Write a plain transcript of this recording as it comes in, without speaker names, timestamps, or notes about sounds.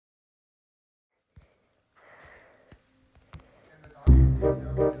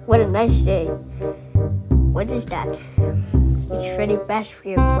What a nice day. What is that? It's Freddy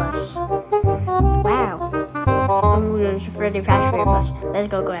Fazbear Plus. Wow. Oh, there's Freddy Fazbear Plus. Let's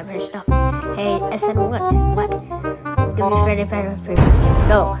go grab her stuff. Hey, SN1. What? Give me Freddy Fazbear Plus.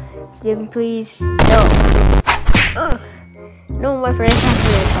 No. Give me please. No. No more Freddy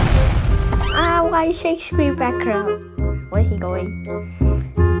Fazbear Plus. Ah, why Shakespeare background? Where is he going?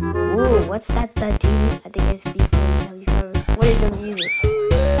 Ooh, what's that? The TV? I think it's B4. What is the music?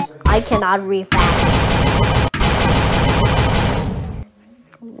 I cannot read fast.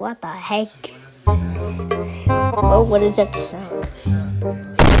 What the heck? Oh, what is that sound?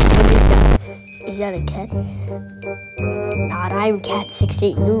 What is that? Is that a cat? Not I'm cat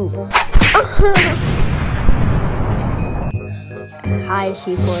 68 noob. Hi,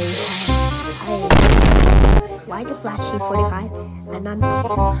 C40. Hi. Why the flash C45? And I'm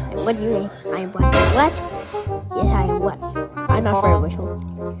what do you mean? I'm what? What? Yes, I am what? I'm not very whistle.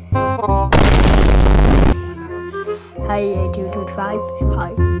 Hi, A225.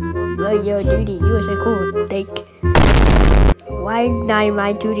 Hi. Well, your duty. You are so cool. Think. Why not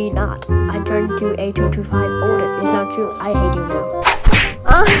my duty not? I turned to A225 older. It's not true. I hate you now.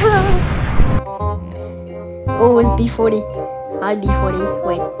 Oh, it's B40. I'm B40.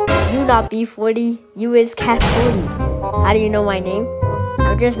 Wait. You not B40. You is Cat 40. How do you know my name?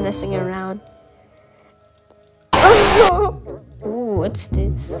 I'm just messing around. Ooh, what's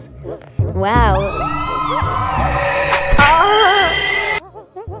this? Wow.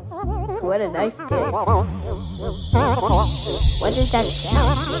 What a nice day. What is that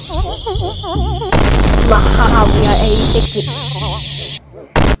sound? Wahaha, we are A60.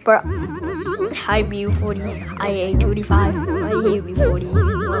 Bro. Hi, B40. I A25. I hear B40.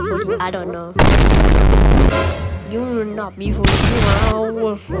 140. I don't know. You're not B40. You are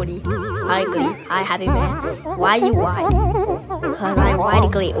over 40. Hi, Glee. Hi, Happy Man. Why you white? Because I'm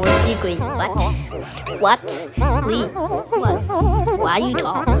white Glee or C Glee. What? What? Glee. What? Why you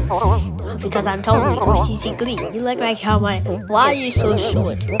tall? Because I'm tall Glee or CC Glee. You look like how my. Why are you so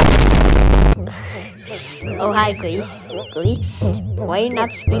short? Oh, hi, Glee. Glee? Why you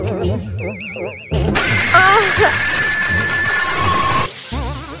not speak to me?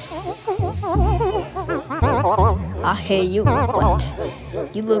 I hear you. What?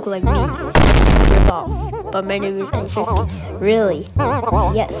 You look like me. You're off. But my name is A50. Really?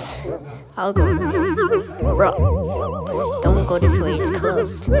 Yes. I'll go. Bro. Don't go this way. It's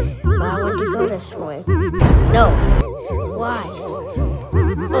closed. But I want to go this way. No. Why?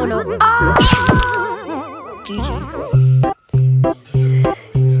 Oh no. Ah! GG.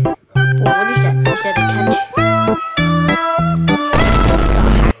 What is that? Is that a catch?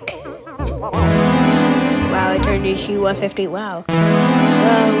 Wow, I turned to CC150. Wow.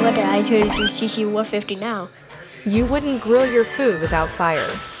 What did I turn to CC150 now? You wouldn't grill your food without fire.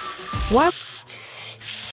 Why?